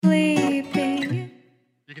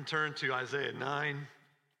can turn to Isaiah 9.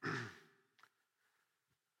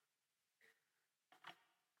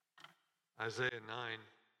 Isaiah 9.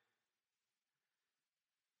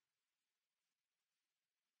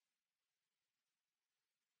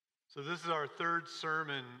 So this is our third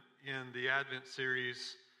sermon in the Advent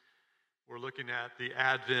series. We're looking at the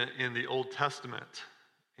Advent in the Old Testament.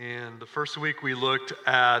 And the first week we looked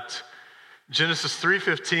at Genesis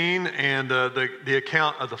 3:15 and the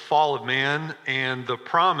account of the fall of man and the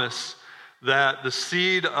promise that the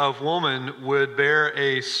seed of woman would bear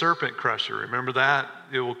a serpent crusher. Remember that?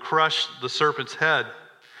 It will crush the serpent's head.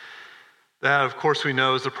 That, of course, we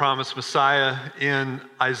know is the promised Messiah. In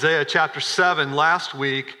Isaiah chapter 7 last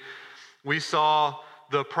week, we saw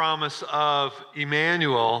the promise of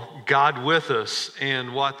Emmanuel, God with us,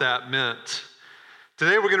 and what that meant.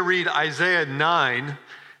 Today we're going to read Isaiah 9,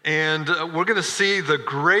 and we're going to see the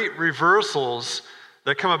great reversals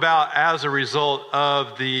that come about as a result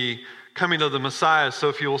of the coming of the Messiah. So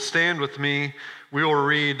if you will stand with me, we will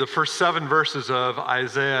read the first 7 verses of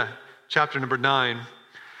Isaiah chapter number 9.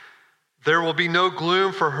 There will be no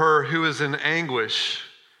gloom for her who is in anguish.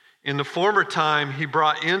 In the former time, he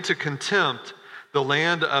brought into contempt the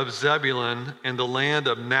land of Zebulun and the land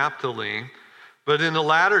of Naphtali. But in the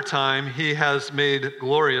latter time, he has made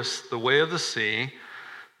glorious the way of the sea,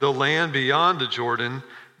 the land beyond the Jordan,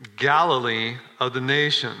 Galilee of the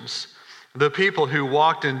nations. The people who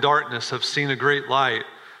walked in darkness have seen a great light.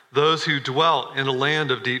 Those who dwelt in a land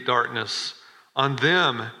of deep darkness, on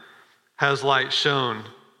them has light shone.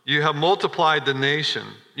 You have multiplied the nation.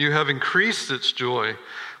 You have increased its joy.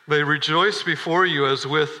 They rejoice before you as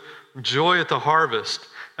with joy at the harvest,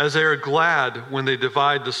 as they are glad when they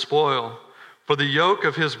divide the spoil. For the yoke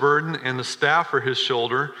of his burden and the staff for his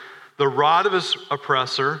shoulder, the rod of his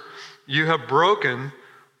oppressor, you have broken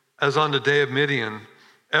as on the day of Midian.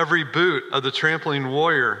 Every boot of the trampling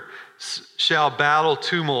warrior shall battle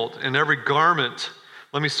tumult, and every garment,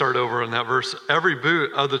 let me start over on that verse. Every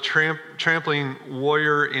boot of the trampling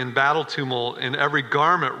warrior in battle tumult, and every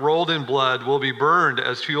garment rolled in blood will be burned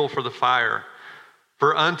as fuel for the fire.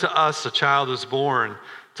 For unto us a child is born,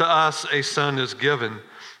 to us a son is given,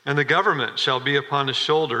 and the government shall be upon his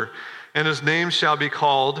shoulder, and his name shall be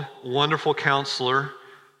called Wonderful Counselor,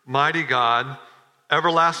 Mighty God,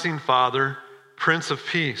 Everlasting Father, Prince of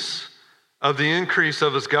Peace. Of the increase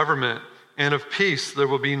of his government and of peace there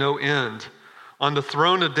will be no end. On the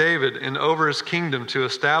throne of David and over his kingdom, to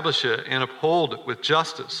establish it and uphold it with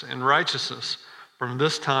justice and righteousness from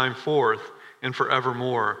this time forth and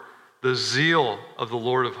forevermore. The zeal of the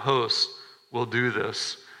Lord of hosts will do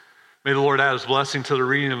this. May the Lord add his blessing to the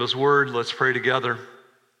reading of his word. Let's pray together.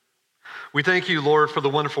 We thank you, Lord, for the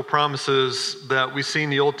wonderful promises that we see in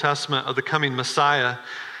the Old Testament of the coming Messiah,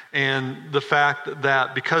 and the fact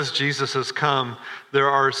that because Jesus has come, there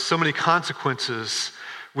are so many consequences.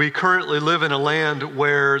 We currently live in a land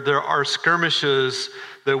where there are skirmishes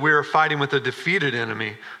that we are fighting with a defeated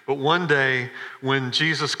enemy. But one day, when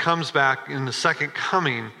Jesus comes back in the second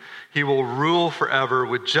coming, he will rule forever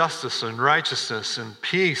with justice and righteousness, and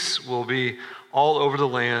peace will be all over the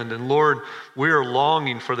land. And Lord, we are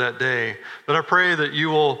longing for that day. But I pray that you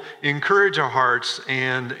will encourage our hearts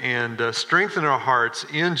and strengthen our hearts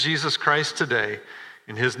in Jesus Christ today.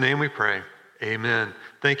 In his name we pray. Amen.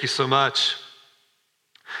 Thank you so much.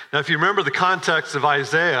 Now, if you remember the context of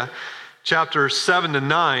Isaiah chapter 7 to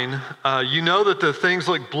 9, you know that the things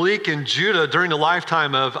look bleak in Judah during the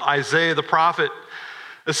lifetime of Isaiah the prophet.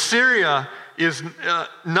 Assyria is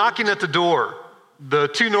knocking at the door. The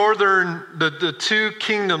two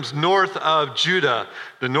kingdoms north of Judah,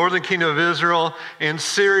 the northern kingdom of Israel and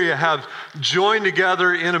Syria, have joined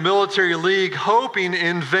together in a military league, hoping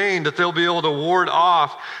in vain that they'll be able to ward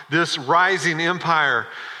off this rising empire.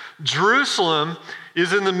 Jerusalem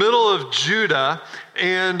is in the middle of Judah,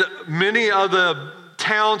 and many of the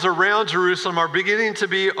towns around Jerusalem are beginning to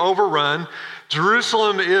be overrun.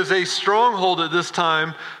 Jerusalem is a stronghold at this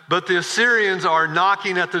time, but the Assyrians are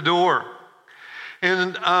knocking at the door.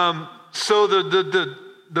 And so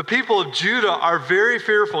the people of Judah are very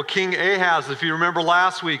fearful. King Ahaz, if you remember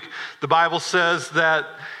last week, the Bible says that,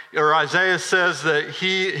 or Isaiah says that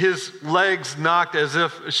his legs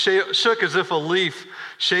shook as if a leaf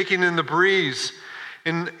shaking in the breeze.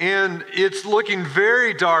 And it's looking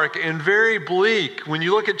very dark and very bleak when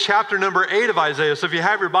you look at chapter number 8 of Isaiah. So if you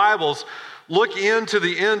have your Bibles, look into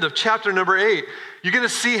the end of chapter number 8. You're going to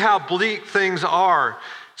see how bleak things are.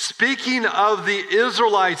 Speaking of the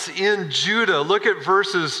Israelites in Judah, look at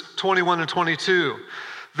verses 21 and 22.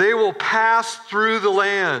 They will pass through the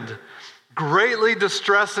land, greatly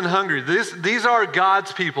distressed and hungry. These are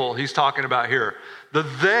God's people he's talking about here. The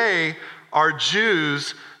they are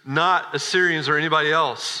Jews, not Assyrians or anybody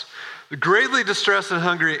else. Greatly distressed and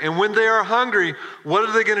hungry. And when they are hungry, what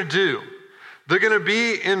are they going to do? They're going to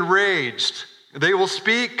be enraged. They will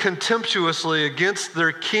speak contemptuously against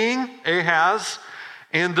their king, Ahaz,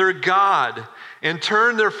 and their God, and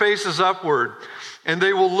turn their faces upward. And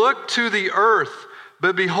they will look to the earth.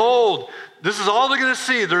 But behold, this is all they're going to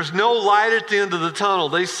see. There's no light at the end of the tunnel.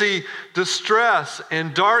 They see distress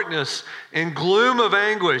and darkness and gloom of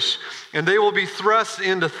anguish, and they will be thrust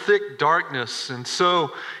into thick darkness. And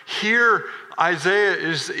so here Isaiah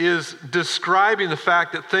is describing the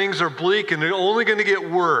fact that things are bleak and they're only going to get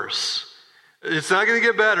worse. It's not going to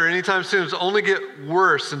get better anytime soon. It's only get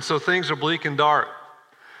worse, and so things are bleak and dark.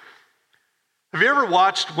 Have you ever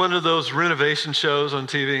watched one of those renovation shows on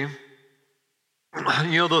TV?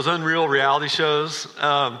 You know, those Unreal reality shows?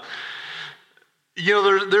 You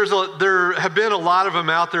know, there have been a lot of them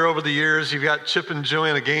out there over the years. You've got Chip and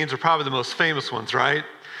Joanna Gaines are probably the most famous ones, right?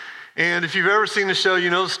 And if you've ever seen the show, you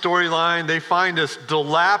know the storyline. They find this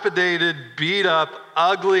dilapidated, beat up,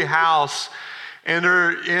 ugly house, and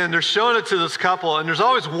they're showing it to this couple. And there's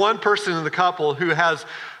always one person in the couple who has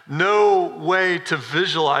no way to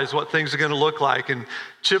visualize what things are going to look like. And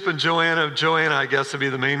Chip and Joanna, I guess would be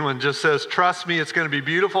the main one, just says, trust me, it's going to be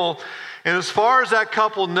beautiful. And as far as that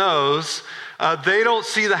couple knows, they don't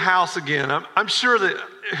see the house again. I'm sure that,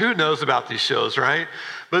 who knows about these shows, right?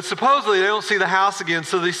 But supposedly they don't see the house again.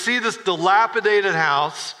 So they see this dilapidated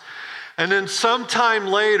house. And then sometime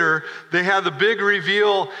later, they have the big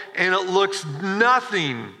reveal, and it looks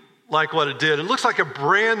nothing like what it did. It looks like a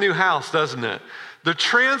brand new house, doesn't it? The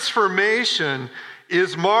transformation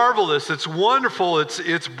is marvelous. It's wonderful.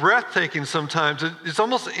 It's breathtaking sometimes. It's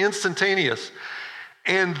almost instantaneous.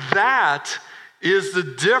 And that is the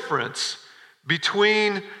difference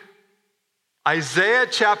between Isaiah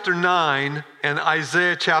chapter 9 and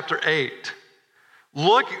Isaiah chapter 8.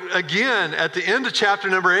 Look again at the end of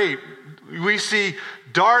chapter number 8. We see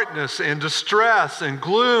darkness and distress and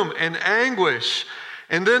gloom and anguish.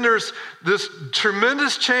 And then there's this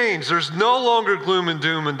tremendous change. There's no longer gloom and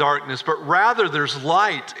doom and darkness, but rather there's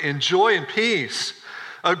light and joy and peace,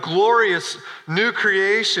 a glorious new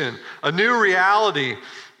creation, a new reality.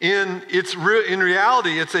 In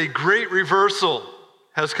reality, it's a great reversal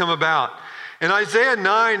has come about. And Isaiah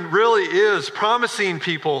 9 really is promising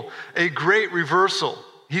people a great reversal.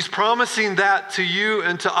 He's promising that to you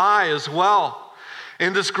and to I as well.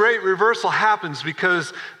 And this great reversal happens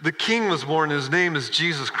because the King was born. His name is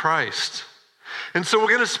Jesus Christ. And so we're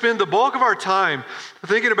going to spend the bulk of our time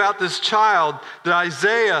thinking about this child that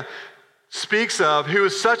Isaiah speaks of, who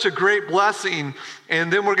is such a great blessing.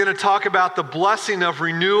 And then we're going to talk about the blessing of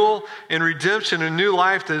renewal and redemption and new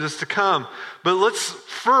life that is to come. But let's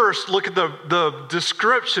first look at the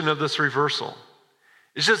description of this reversal.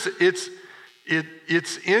 It's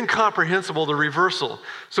incomprehensible, the reversal.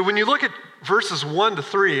 So when you look at verses 1 to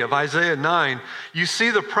 3 of Isaiah 9, you see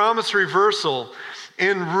the promised reversal,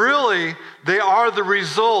 and really they are the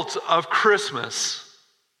result of Christmas.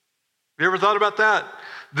 Have you ever thought about that?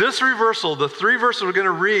 This reversal, the three verses we're going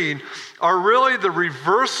to read, are really the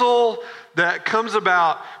reversal that comes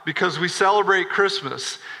about because we celebrate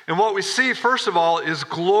Christmas. And what we see, first of all, is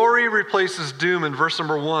glory replaces doom in verse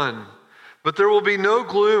number 1. But there will be no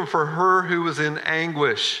gloom for her who was in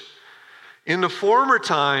anguish. In the former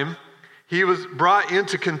time, he was brought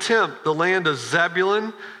into contempt, the land of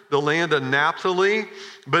Zebulun, the land of Naphtali.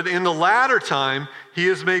 But in the latter time, he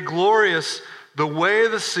is made glorious, the way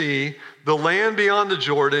of the sea, the land beyond the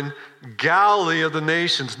Jordan, Galilee of the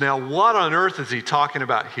nations. Now, what on earth is he talking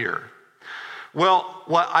about here? Well,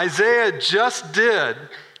 what Isaiah just did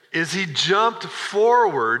is he jumped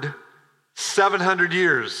forward 700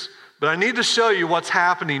 years. But I need to show you what's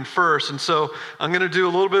happening first. And so I'm going to do a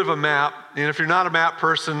little bit of a map. And if you're not a map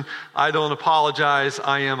person, I don't apologize.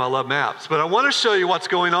 I love maps. But I want to show you what's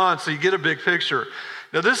going on so you get a big picture.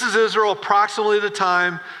 Now, this is Israel approximately the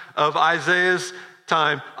time of Isaiah's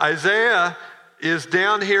time. Isaiah is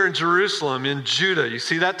down here in Jerusalem, in Judah. You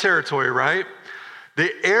see that territory, right? The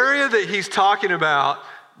area that he's talking about,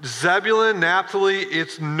 Zebulun, Naphtali,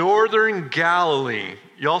 it's northern Galilee.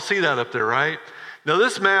 Y'all see that up there, right? Now,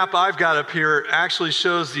 this map I've got up here actually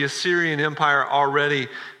shows the Assyrian Empire already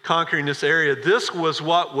conquering this area. This was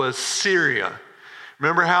what was Syria.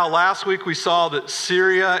 Remember how last week we saw that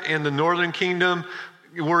Syria and the northern kingdom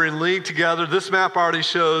were in league together? This map already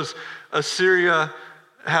shows Assyria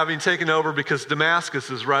having taken over because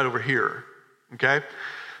Damascus is right over here, okay?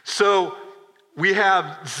 So we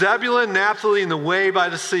have Zebulun, Naphtali, and the way by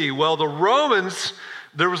the sea. Well, the Romans,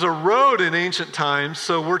 there was a road in ancient times,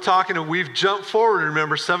 so we've jumped forward,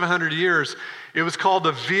 remember, 700 years, It was called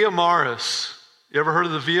the Via Maris. You ever heard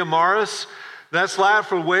of the Via Maris? That's Latin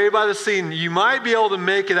for way by the sea. And you might be able to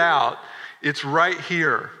make it out. It's right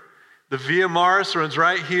here. The Via Maris runs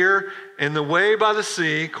right here, and the way by the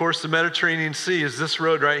sea, of course, the Mediterranean Sea is this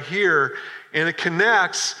road right here, and it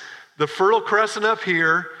connects the Fertile Crescent up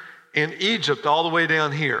here and Egypt all the way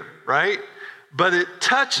down here, right? But it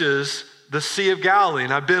touches the Sea of Galilee,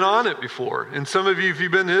 and I've been on it before. And some of you, if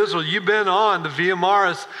you've been to Israel, you've been on the Via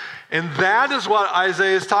Maris, and that is what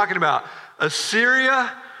Isaiah is talking about.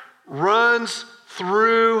 Assyria runs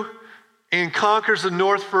through and conquers the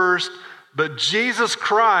north first, but Jesus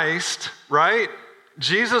Christ, right?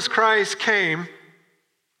 Jesus Christ came,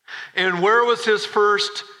 and where was his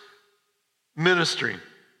first ministry?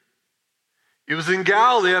 It was in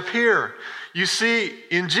Galilee up here. You see,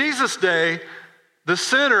 in Jesus' day, the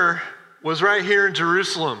center was right here in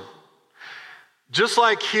Jerusalem. Just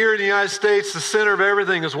like here in the United States, the center of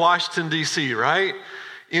everything is Washington, D.C., right?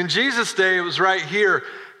 In Jesus' day, it was right here.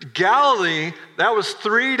 Galilee, that was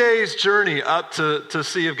 3 days' journey up to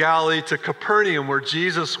Sea of Galilee, to Capernaum, where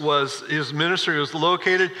Jesus was, his ministry was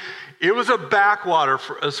located. It was a backwater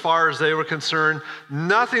as far as they were concerned.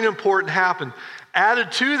 Nothing important happened.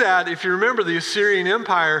 Added to that, if you remember the Assyrian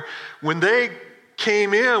Empire, when they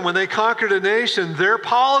came in, when they conquered a nation, their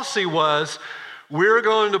policy was, we're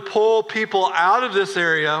going to pull people out of this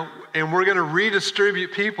area and we're going to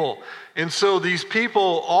redistribute people. And so these people,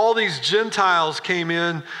 all these Gentiles came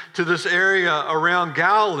in to this area around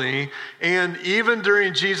Galilee, and even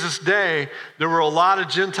during Jesus' day, there were a lot of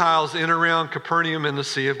Gentiles in around Capernaum and the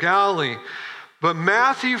Sea of Galilee. But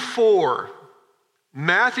Matthew 4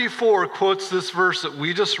 quotes this verse that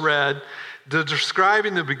we just read,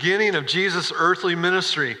 describing the beginning of Jesus' earthly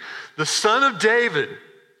ministry. The son of David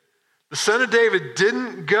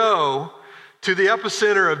didn't go to the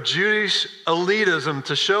epicenter of Jewish elitism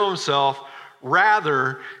to show himself.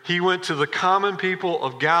 Rather, he went to the common people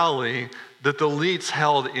of Galilee that the elites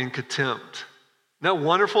held in contempt. Isn't that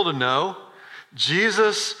wonderful to know?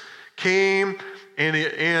 Jesus came,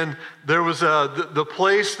 and there was the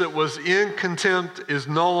place that was in contempt is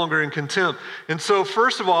no longer in contempt. And so,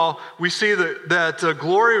 first of all, we see that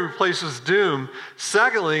glory replaces doom.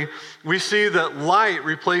 Secondly, we see that light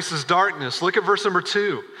replaces darkness. Look at verse number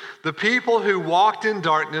 2. The people who walked in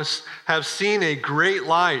darkness have seen a great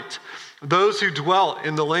light. Those who dwelt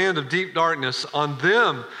in the land of deep darkness, on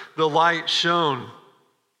them the light shone.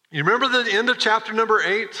 You remember the end of chapter number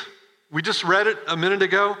 8? We just read it a minute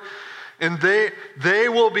ago. And they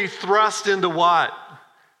will be thrust into what?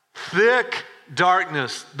 Thick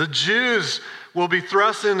darkness. The Jews will be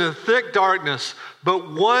thrust into thick darkness.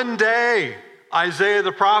 But one day, Isaiah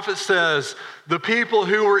the prophet says, the people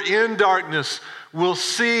who were in darkness will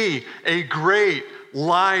see a great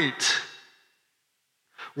light.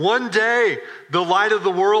 One day, the light of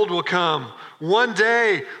the world will come. One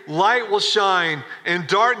day, light will shine and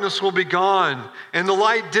darkness will be gone. And the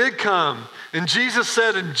light did come. And Jesus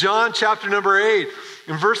said in John chapter number 8,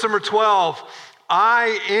 in verse number 12,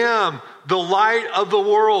 I am the light of the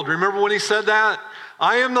world. Remember when he said that?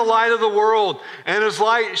 I am the light of the world, and his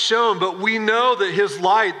light shone. But we know that his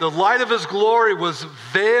light, the light of his glory, was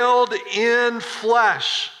veiled in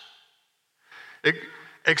flesh.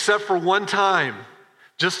 Except for one time,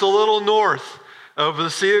 just a little north of the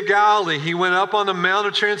Sea of Galilee, he went up on the Mount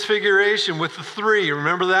of Transfiguration with the three.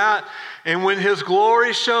 Remember that? And when his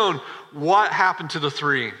glory shone, what happened to the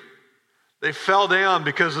three? They fell down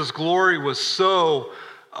because his glory was so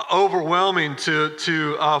overwhelming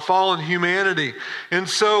to fallen humanity. And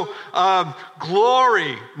so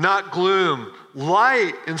glory, not gloom.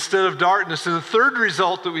 Light instead of darkness. And the third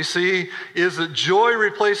result that we see is that joy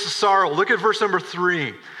replaces sorrow. Look at verse number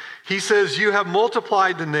 3. He says, you have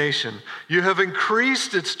multiplied the nation. You have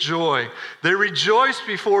increased its joy. They rejoice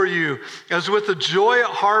before you as with the joy at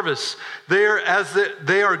harvest. They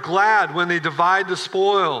are glad when they divide the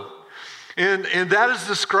spoil. And that is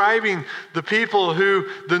describing the people who,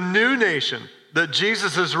 the new nation that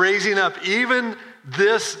Jesus is raising up. Even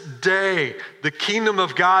this day, the kingdom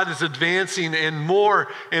of God is advancing, and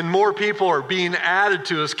more people are being added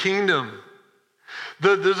to his kingdom.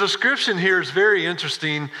 The description here is very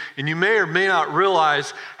interesting, and you may or may not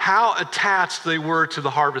realize how attached they were to the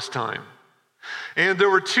harvest time. And there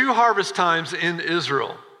were 2 harvest times in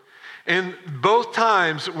Israel, and both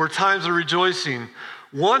times were times of rejoicing.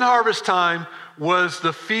 One harvest time was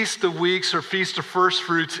the Feast of Weeks or Feast of First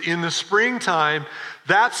Fruits in the springtime.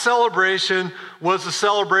 That celebration was the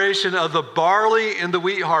celebration of the barley and the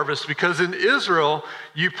wheat harvest, because in Israel,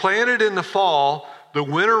 you planted in the fall, the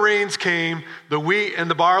winter rains came, the wheat and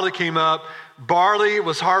the barley came up. Barley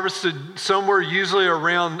was harvested somewhere usually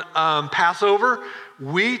around Passover.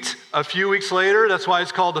 Wheat a few weeks later. That's why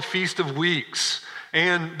it's called the Feast of Weeks.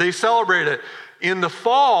 And they celebrate it. In the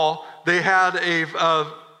fall, they had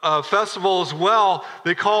a festival as well.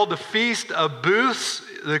 They called the Feast of Booths.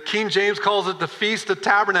 The King James calls it the Feast of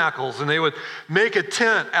Tabernacles. And they would make a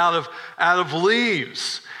tent out of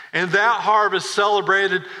leaves. And that harvest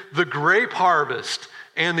celebrated the grape harvest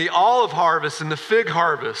and the olive harvest and the fig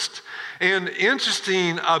harvest. And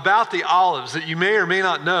interesting about the olives that you may or may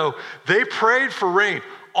not know, they prayed for rain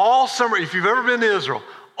all summer. If you've ever been to Israel,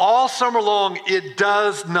 all summer long, it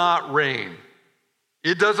does not rain.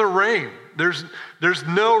 It doesn't rain. There's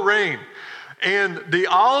no rain. And the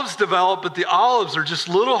olives develop, but the olives are just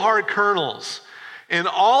little hard kernels. And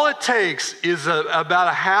all it takes is about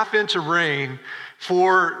a half inch of rain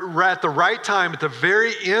for at the right time, at the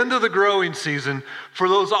very end of the growing season, for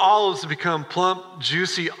those olives to become plump,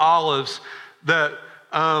 juicy olives that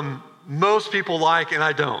most people like, and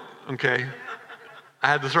I don't, okay? I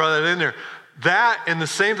had to throw that in there. That and the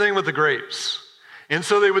same thing with the grapes. And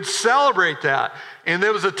so they would celebrate that. And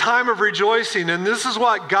there was a time of rejoicing. And this is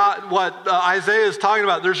what Isaiah is talking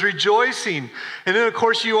about. There's rejoicing. And then, of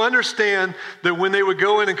course, you understand that when they would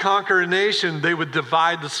go in and conquer a nation, they would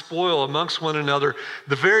divide the spoil amongst one another.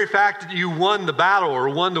 The very fact that you won the battle or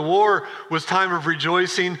won the war was time of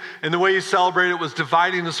rejoicing. And the way you celebrate it was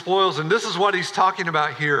dividing the spoils. And this is what he's talking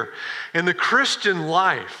about here. And the Christian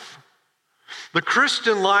life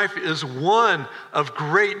is one of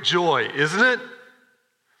great joy, isn't it?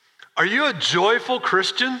 Are you a joyful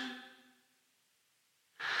Christian?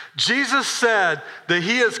 Jesus said that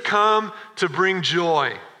he has come to bring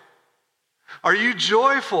joy. Are you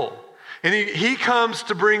joyful? And he comes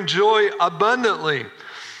to bring joy abundantly.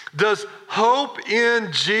 Does hope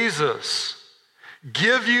in Jesus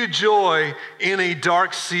give you joy in a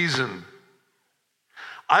dark season?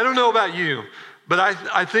 I don't know about you, but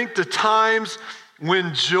I think the times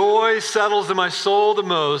when joy settles in my soul the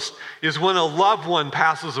most is when a loved one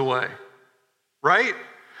passes away, right?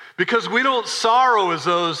 Because we don't sorrow as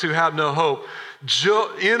those who have no hope.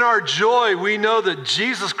 In our joy, we know that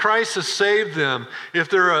Jesus Christ has saved them if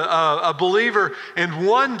they're a believer, and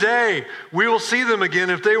one day we will see them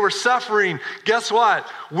again. If they were suffering, guess what?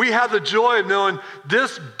 We have the joy of knowing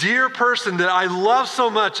this dear person that I love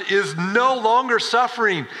so much is no longer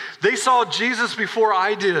suffering. They saw Jesus before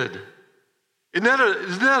I did. Isn't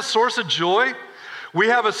that a source of joy? We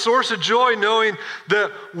have a source of joy knowing that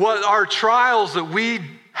what our trials that we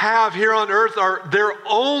have here on earth they're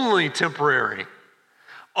only temporary,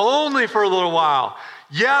 only for a little while.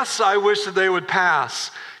 Yes, I wish that they would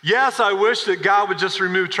pass. Yes, I wish that God would just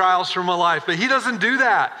remove trials from my life, but he doesn't do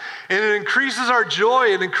that. And it increases our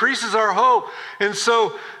joy, it increases our hope. And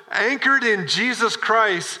so, anchored in Jesus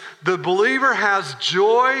Christ, the believer has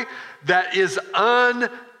joy that is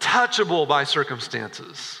untouchable by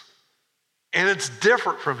circumstances. And it's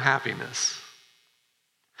different from happiness.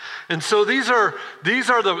 And so these are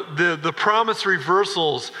the promise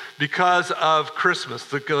reversals because of Christmas,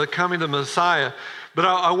 the coming of Messiah. But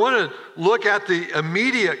I want to look at the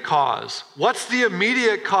immediate cause. What's the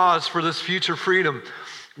immediate cause for this future freedom?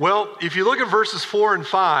 Well, if you look at verses 4 and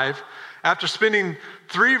 5, after spending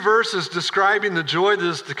 3 verses describing the joy that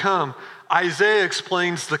is to come, Isaiah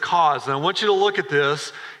explains the cause. And I want you to look at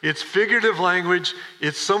this. It's figurative language.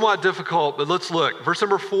 It's somewhat difficult, but let's look. Verse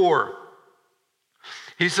number 4.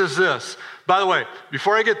 He says this. By the way,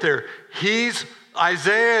 before I get there,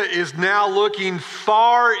 Isaiah is now looking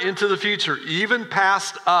far into the future, even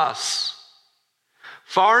past us.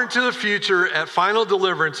 Far into the future at final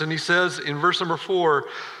deliverance. And he says in verse number 4,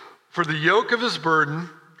 for the yoke of his burden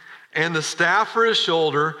and the staff for his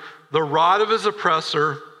shoulder, the rod of his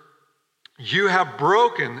oppressor, you have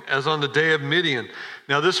broken as on the day of Midian.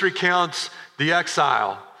 Now this recounts the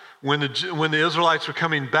exile. When the Israelites were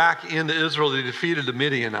coming back into Israel, they defeated the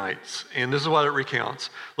Midianites. And this is what it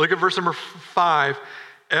recounts. Look at verse number 5.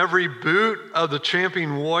 Every boot of the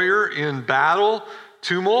tramping warrior in battle,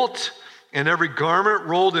 tumult, and every garment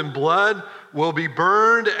rolled in blood will be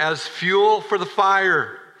burned as fuel for the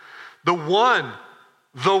fire. The one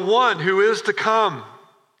who is to come,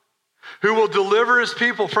 who will deliver his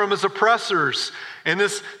people from his oppressors. And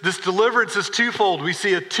this deliverance is twofold. We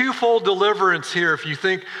see a twofold deliverance here if you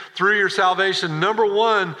think through your salvation. Number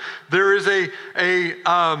one, there is a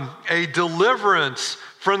deliverance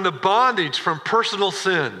from the bondage from personal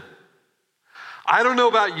sin. I don't know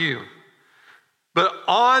about you, but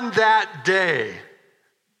on that day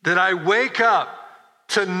that I wake up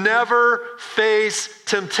to never face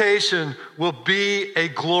temptation will be a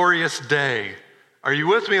glorious day. Are you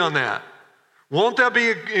with me on that? Won't that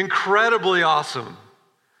be incredibly awesome?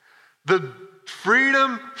 The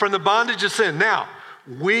freedom from the bondage of sin. Now,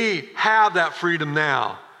 we have that freedom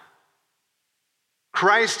now.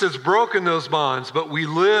 Christ has broken those bonds, but we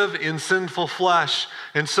live in sinful flesh.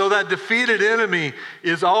 And so that defeated enemy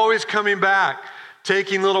is always coming back,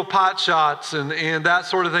 taking little pot shots and that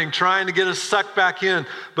sort of thing, trying to get us sucked back in.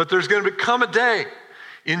 But there's going to come a day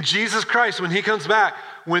in Jesus Christ when he comes back,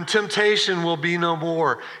 when temptation will be no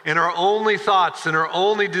more, and our only thoughts and our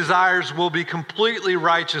only desires will be completely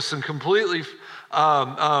righteous and completely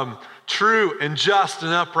true and just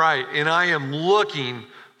and upright. And I am looking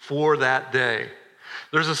for that day.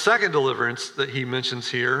 There's a second deliverance that he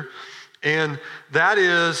mentions here, and that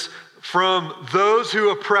is from those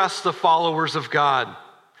who oppress the followers of God.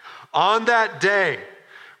 On that day,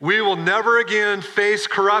 we will never again face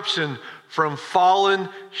corruption from fallen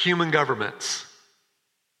human governments.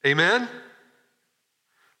 Amen?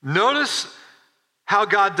 Notice how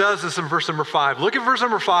God does this in verse number 5. Look at verse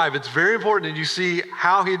number 5. It's very important that you see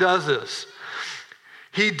how he does this.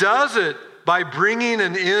 He does it by bringing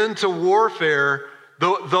an end to warfare,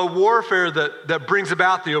 the warfare that brings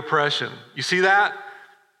about the oppression. You see that?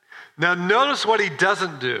 Now notice what he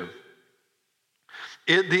doesn't do.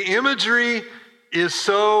 The imagery is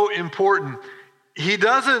so important. He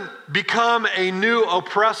doesn't become a new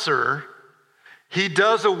oppressor. He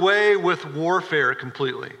does away with warfare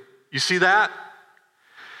completely. You see that?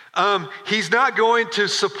 He's not going to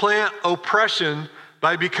supplant oppression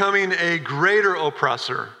by becoming a greater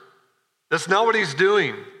oppressor. That's not what he's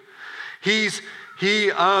doing. He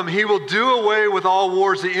will do away with all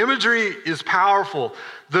wars. The imagery is powerful.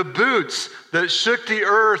 The boots that shook the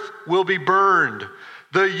earth will be burned.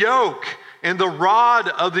 The yoke and the rod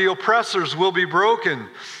of the oppressors will be broken.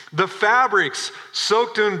 The fabrics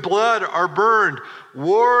soaked in blood are burned.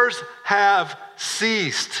 Wars have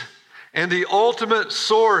ceased. And the ultimate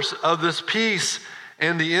source of this peace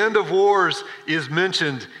and the end of wars is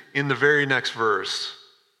mentioned in the very next verse.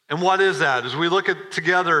 And what is that? As we look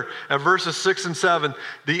together at verses 6 and 7,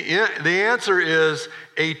 the answer is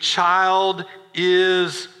a child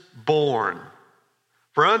is born.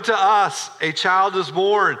 For unto us a child is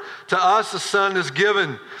born, to us a son is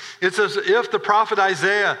given. It's as if the prophet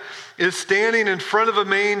Isaiah is standing in front of a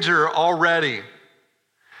manger already.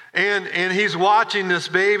 And he's watching this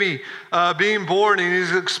baby being born, and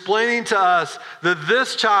he's explaining to us that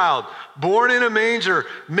this child, born in a manger,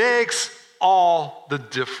 makes all the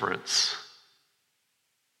difference.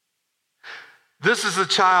 This is the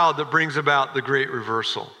child that brings about the great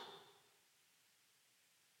reversal.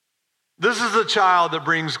 This is the child that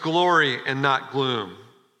brings glory and not gloom.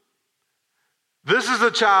 This is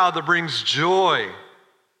the child that brings joy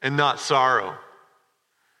and not sorrow.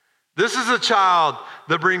 This is a child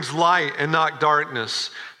that brings light and not darkness.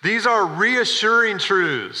 These are reassuring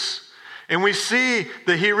truths. And we see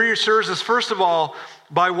that he reassures us, first of all,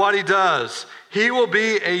 by what he does. He will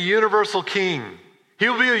be a universal king. He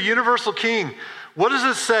will be a universal king. What does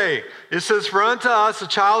it say? It says, for unto us a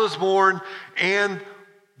child is born, and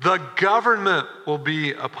the government will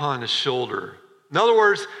be upon his shoulder. In other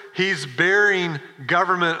words, he's bearing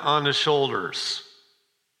government on his shoulders.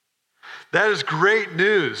 That is great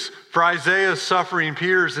news for Isaiah's suffering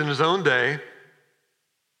peers in his own day.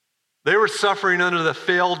 They were suffering under the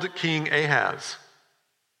failed King Ahaz.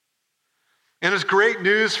 And it's great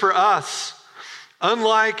news for us.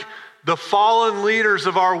 Unlike the fallen leaders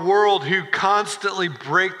of our world who constantly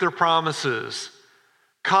break their promises,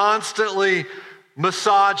 constantly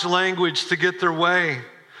massage language to get their way,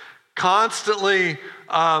 constantly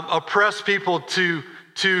oppress people to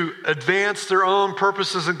advance their own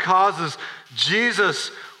purposes and causes,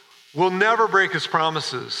 Jesus will never break his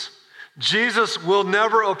promises. Jesus will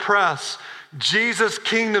never oppress. Jesus'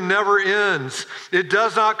 kingdom never ends. It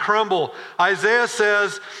does not crumble. Isaiah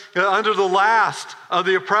says under the last of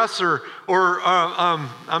the oppressor,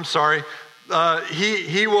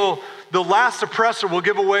 the last oppressor will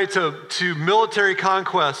give away to military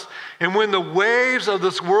conquest. And when the waves of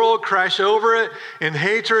this world crash over it in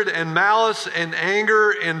hatred and malice and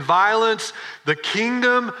anger and violence, the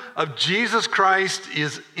kingdom of Jesus Christ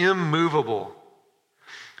is immovable.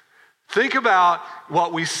 Think about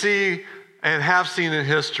what we see and have seen in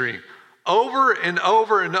history. Over and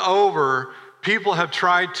over and over, people have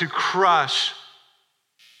tried to crush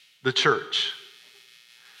the church.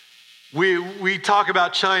 We talk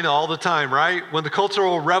about China all the time, right? When the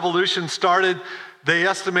Cultural Revolution started, they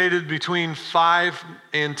estimated between 5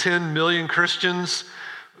 and 10 million Christians.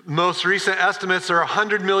 Most recent estimates are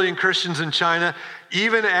 100 million Christians in China,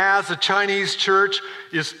 even as the Chinese church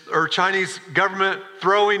or Chinese government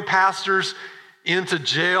throwing pastors into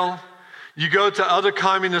jail. You go to other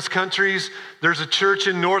communist countries, there's a church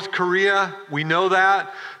in North Korea, we know that.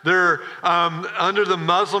 They're under the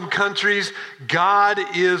Muslim countries, God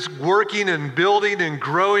is working and building and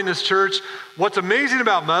growing this church. What's amazing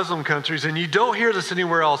about Muslim countries, and you don't hear this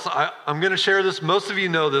anywhere else, I'm going to share this, most of you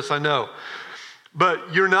know this, I know,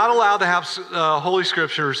 but you're not allowed to have Holy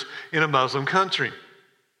Scriptures in a Muslim country.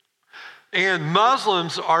 And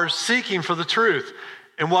Muslims are seeking for the truth.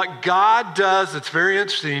 And what God does, it's very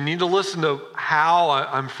interesting. You need to listen to how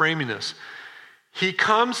I'm framing this. He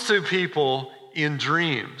comes to people in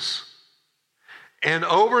dreams. And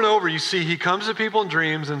over, you see, he comes to people in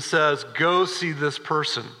dreams and says, go see this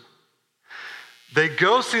person. They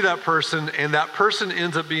go see that person, and that person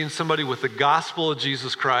ends up being somebody with the gospel of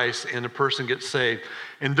Jesus Christ, and the person gets saved.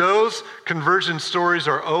 And those conversion stories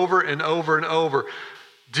are over and over and over.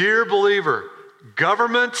 Dear believer,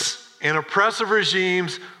 governments and oppressive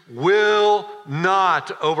regimes will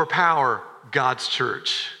not overpower God's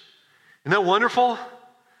church. Isn't that wonderful?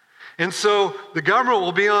 And so the government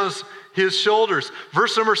will be on his shoulders.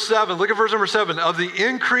 Verse number 7, look at verse number 7. Of the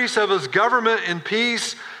increase of his government and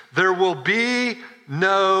peace, there will be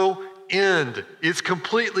no end. It's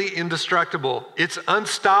completely indestructible. It's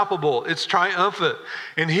unstoppable. It's triumphant.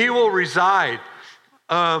 And he will reside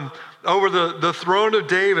over the throne of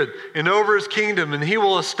David and over his kingdom, and he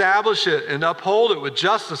will establish it and uphold it with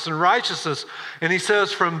justice and righteousness. And he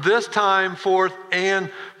says, from this time forth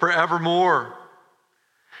and forevermore.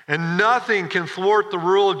 And nothing can thwart the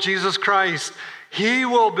rule of Jesus Christ. He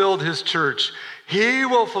will build his church. He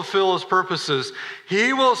will fulfill his purposes.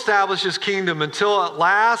 He will establish his kingdom until at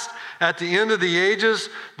last, at the end of the ages,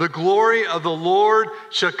 the glory of the Lord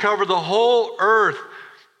shall cover the whole earth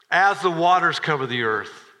as the waters cover the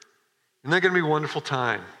earth. Isn't that going to be a wonderful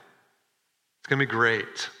time? It's going to be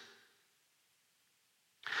great.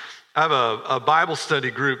 I have a Bible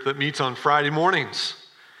study group that meets on Friday mornings,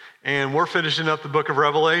 and we're finishing up the book of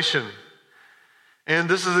Revelation. And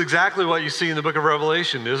this is exactly what you see in the book of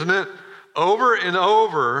Revelation, isn't it? Over and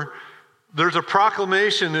over, there's a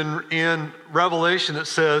proclamation in Revelation that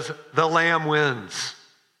says, the Lamb wins.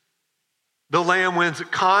 The Lamb wins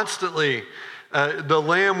constantly. The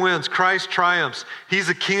Lamb wins. Christ triumphs. He's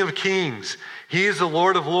the King of Kings. He's the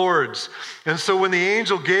Lord of Lords. And so when the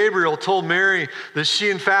angel Gabriel told Mary that she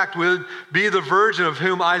in fact would be the virgin of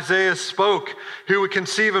whom Isaiah spoke, who would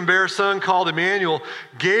conceive and bear a son called Emmanuel,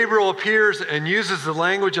 Gabriel appears and uses the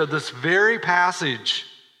language of this very passage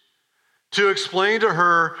to explain to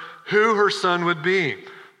her who her son would be.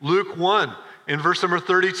 Luke 1 in verse number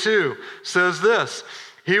 32 says this,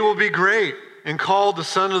 he will be great and called the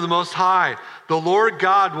Son of the Most High. The Lord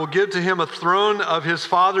God will give to him a throne of his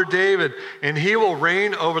father David, and he will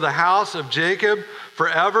reign over the house of Jacob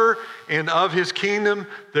forever, and of his kingdom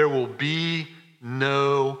there will be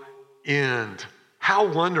no end. How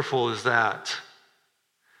wonderful is that?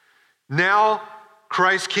 Now,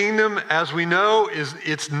 Christ's kingdom, as we know,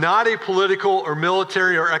 it's not a political or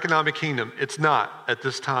military or economic kingdom. It's not at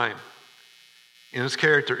this time in its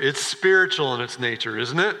character. It's spiritual in its nature,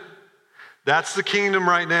 isn't it? That's the kingdom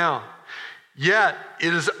right now. Yet,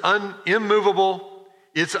 it is immovable.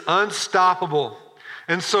 It's unstoppable.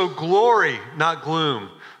 And so glory, not gloom.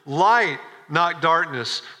 Light, not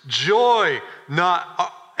darkness. Joy,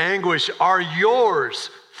 not anguish, are yours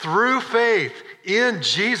through faith in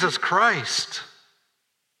Jesus Christ.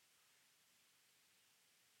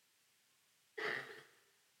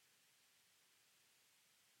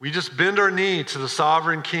 We just bend our knee to the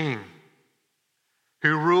sovereign King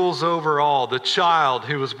who rules over all, the child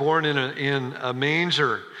who was born in a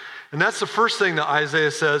manger. And that's the first thing that Isaiah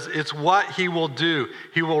says. It's what he will do.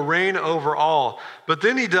 He will reign over all. But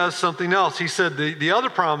then he does something else. He said the other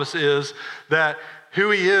promise is that who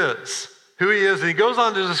he is. And he goes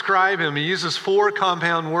on to describe him. He uses 4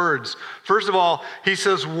 compound words. First of all, he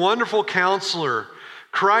says, wonderful counselor.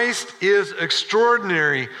 Christ is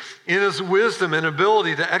extraordinary in his wisdom and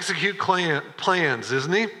ability to execute plans,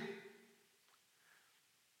 isn't he?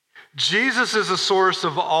 Jesus is the source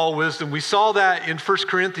of all wisdom. We saw that in 1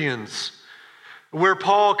 Corinthians, where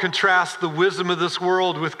Paul contrasts the wisdom of this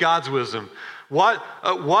world with God's wisdom.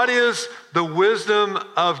 What is the wisdom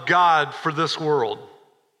of God for this world?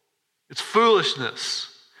 It's foolishness.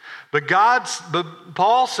 But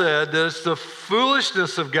Paul said that it's the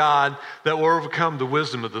foolishness of God that will overcome the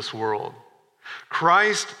wisdom of this world.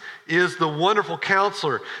 Christ is the wonderful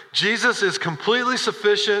counselor. Jesus is completely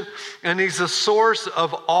sufficient, and he's the source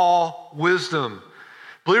of all wisdom.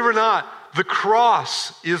 Believe it or not, the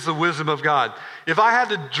cross is the wisdom of God. If I had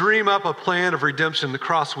to dream up a plan of redemption, the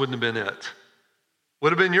cross wouldn't have been it.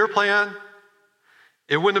 Would have been your plan?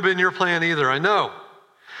 It wouldn't have been your plan either, I know.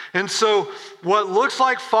 And so what looks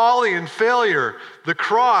like folly and failure, the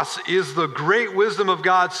cross is the great wisdom of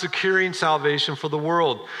God securing salvation for the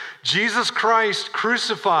world. Jesus Christ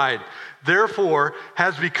crucified, therefore,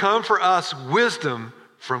 has become for us wisdom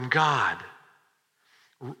from God.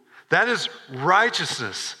 That is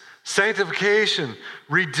righteousness, sanctification,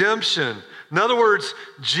 redemption. In other words,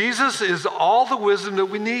 Jesus is all the wisdom that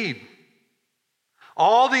we need,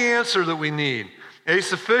 all the answer that we need. A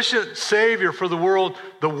sufficient Savior for the world,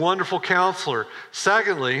 the wonderful Counselor.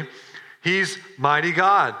 Secondly, he's mighty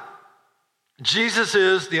God. Jesus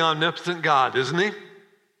is the omnipotent God, isn't he?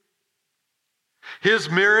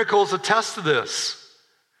 His miracles attest to this.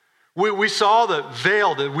 We saw that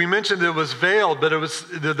veiled. We mentioned it was veiled, but it was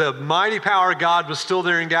the mighty power of God was still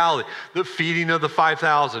there in Galilee. The feeding of the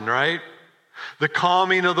 5,000, right? The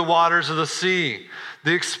calming of the waters of the sea.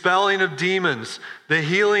 The expelling of demons. The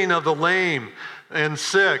healing of the lame and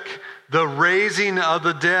sick, the raising of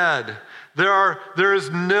the dead. There is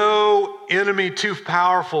no enemy too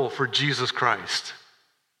powerful for Jesus Christ.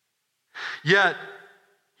 Yet,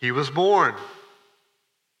 he was born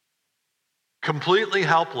completely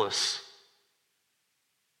helpless.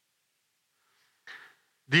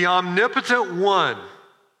 The omnipotent one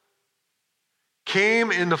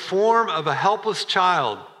came in the form of a helpless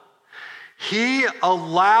child. He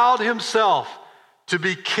allowed himself to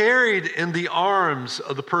be carried in the arms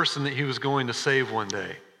of the person that he was going to save one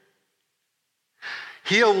day.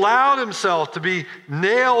 He allowed himself to be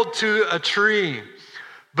nailed to a tree.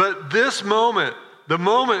 But this moment, the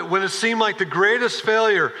moment when it seemed like the greatest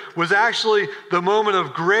failure, was actually the moment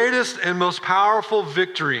of greatest and most powerful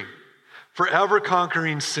victory, forever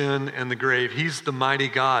conquering sin and the grave. He's the mighty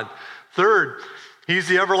God. Third, he's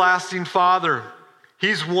the everlasting Father.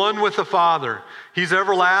 He's one with the Father. He's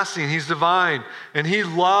everlasting. He's divine. And he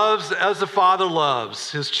loves as the Father loves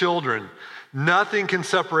his children. Nothing can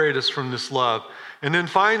separate us from this love. And then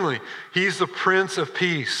finally, he's the Prince of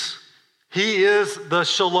Peace. He is the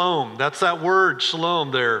Shalom. That's that word,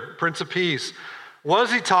 Shalom there, Prince of Peace. What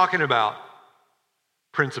is he talking about,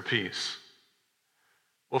 Prince of Peace?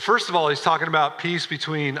 Well, first of all, he's talking about peace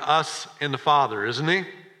between us and the Father, isn't he?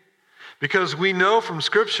 Because we know from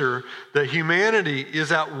Scripture that humanity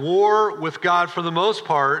is at war with God for the most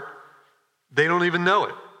part. They don't even know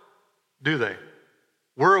it, do they?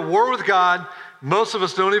 We're at war with God. Most of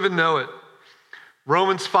us don't even know it.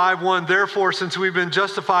 Romans 5:1, therefore, since we've been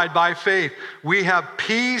justified by faith, we have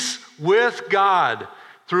peace with God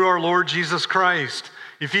through our Lord Jesus Christ.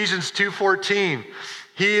 Ephesians 2:14,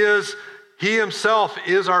 He himself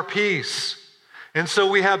is our peace. And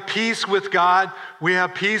so we have peace with God, we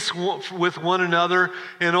have peace with one another,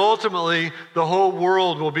 and ultimately the whole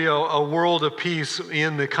world will be a world of peace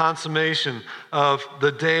in the consummation of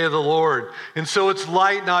the day of the Lord. And so it's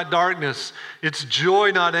light, not darkness. It's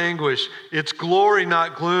joy, not anguish. It's glory,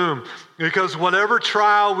 not gloom. Because whatever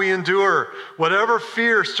trial we endure, whatever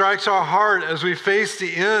fear strikes our heart as we face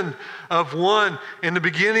the end of one and the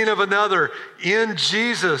beginning of another, in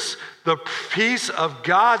Jesus, the peace of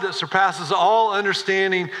God that surpasses all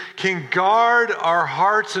understanding can guard our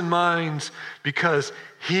hearts and minds because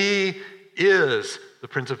he is the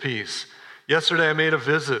Prince of Peace. Yesterday, I made a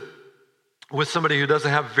visit with somebody who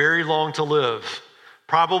doesn't have very long to live,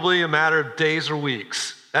 probably a matter of days or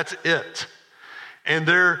weeks. That's it. And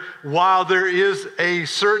while there is a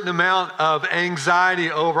certain amount of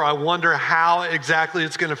anxiety over, I wonder how exactly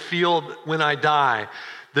it's going to feel when I die,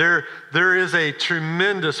 there is a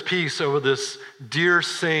tremendous peace over this dear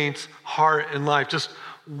saint's heart and life. Just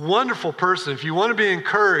wonderful person. If you want to be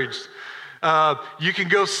encouraged, you can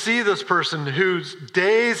go see this person whose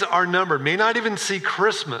days are numbered, may not even see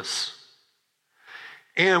Christmas.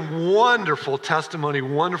 And wonderful testimony,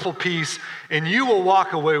 wonderful peace, and you will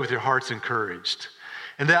walk away with your hearts encouraged.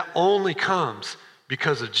 And that only comes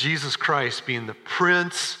because of Jesus Christ being the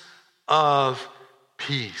Prince of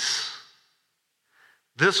Peace.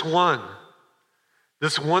 This one,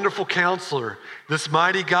 this wonderful Counselor, this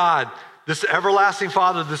mighty God, this everlasting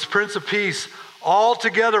Father, this Prince of Peace,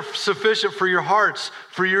 altogether sufficient for your hearts,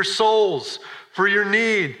 for your souls, for your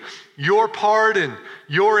need, your pardon,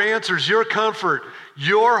 your answers, your comfort,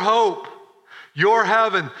 your hope, your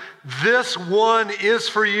heaven. This one is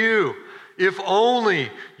for you. If only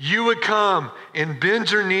you would come and bend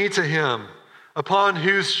your knee to him, upon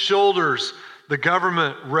whose shoulders the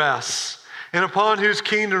government rests, and upon whose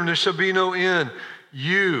kingdom there shall be no end.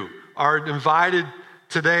 You are invited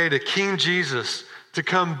today to King Jesus to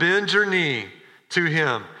come bend your knee to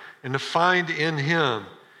him and to find in him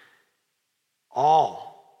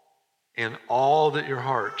all and all that your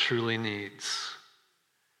heart truly needs.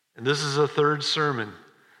 And this is the third sermon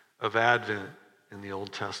of Advent in the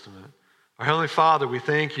Old Testament. Our Heavenly Father, we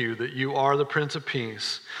thank you that you are the Prince of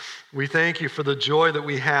Peace. We thank you for the joy that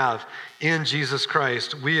we have in Jesus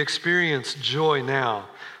Christ. We experience joy now,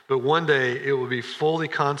 but one day it will be fully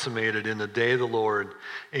consummated in the day of the Lord,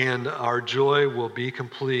 and our joy will be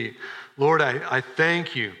complete. Lord, I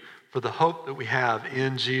thank you for the hope that we have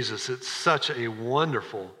in Jesus. It's such a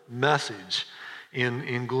wonderful message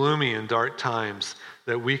in gloomy and dark times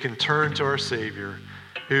that we can turn to our Savior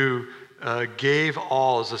who gave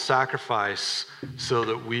all as a sacrifice so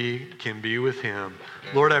that we can be with him.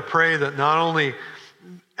 Lord, I pray that not only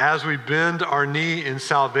as we bend our knee in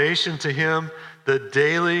salvation to him, that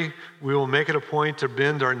daily we will make it a point to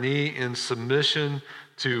bend our knee in submission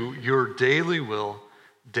to your daily will,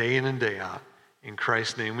 day in and day out. In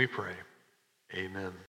Christ's name we pray. Amen.